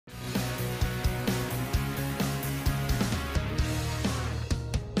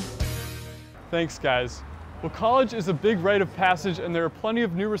Thanks, guys. Well, college is a big rite of passage, and there are plenty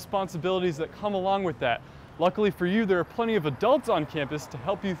of new responsibilities that come along with that. Luckily for you, there are plenty of adults on campus to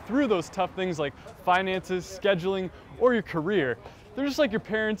help you through those tough things like finances, scheduling, or your career. They're just like your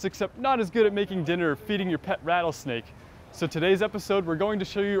parents, except not as good at making dinner or feeding your pet rattlesnake. So today's episode, we're going to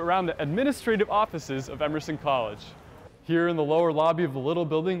show you around the administrative offices of Emerson College. Here in the lower lobby of the little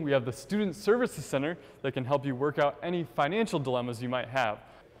building, we have the Student Services Center that can help you work out any financial dilemmas you might have.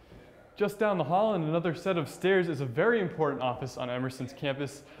 Just down the hall and another set of stairs is a very important office on Emerson's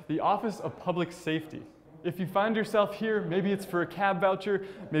campus, the Office of Public Safety. If you find yourself here, maybe it's for a cab voucher,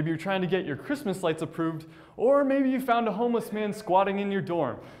 maybe you're trying to get your Christmas lights approved, or maybe you found a homeless man squatting in your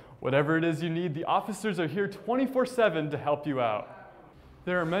dorm. Whatever it is you need, the officers are here 24/7 to help you out.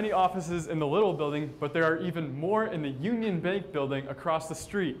 There are many offices in the little building, but there are even more in the Union Bank building across the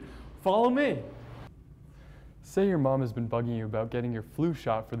street. Follow me. Say your mom has been bugging you about getting your flu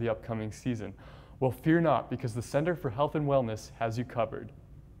shot for the upcoming season. Well, fear not, because the Center for Health and Wellness has you covered.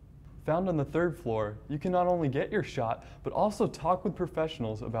 Found on the third floor, you can not only get your shot, but also talk with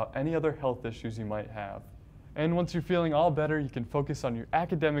professionals about any other health issues you might have. And once you're feeling all better, you can focus on your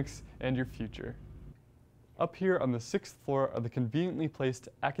academics and your future. Up here on the 6th floor are the conveniently placed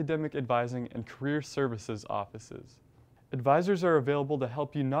Academic Advising and Career Services offices. Advisors are available to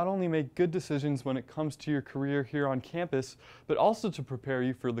help you not only make good decisions when it comes to your career here on campus, but also to prepare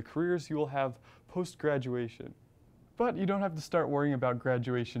you for the careers you will have post-graduation. But you don't have to start worrying about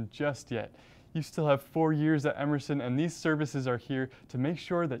graduation just yet. You still have 4 years at Emerson, and these services are here to make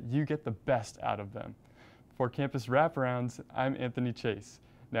sure that you get the best out of them. For Campus Wraparounds, I'm Anthony Chasse.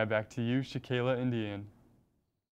 Now back to you, Shaquela and Deanne.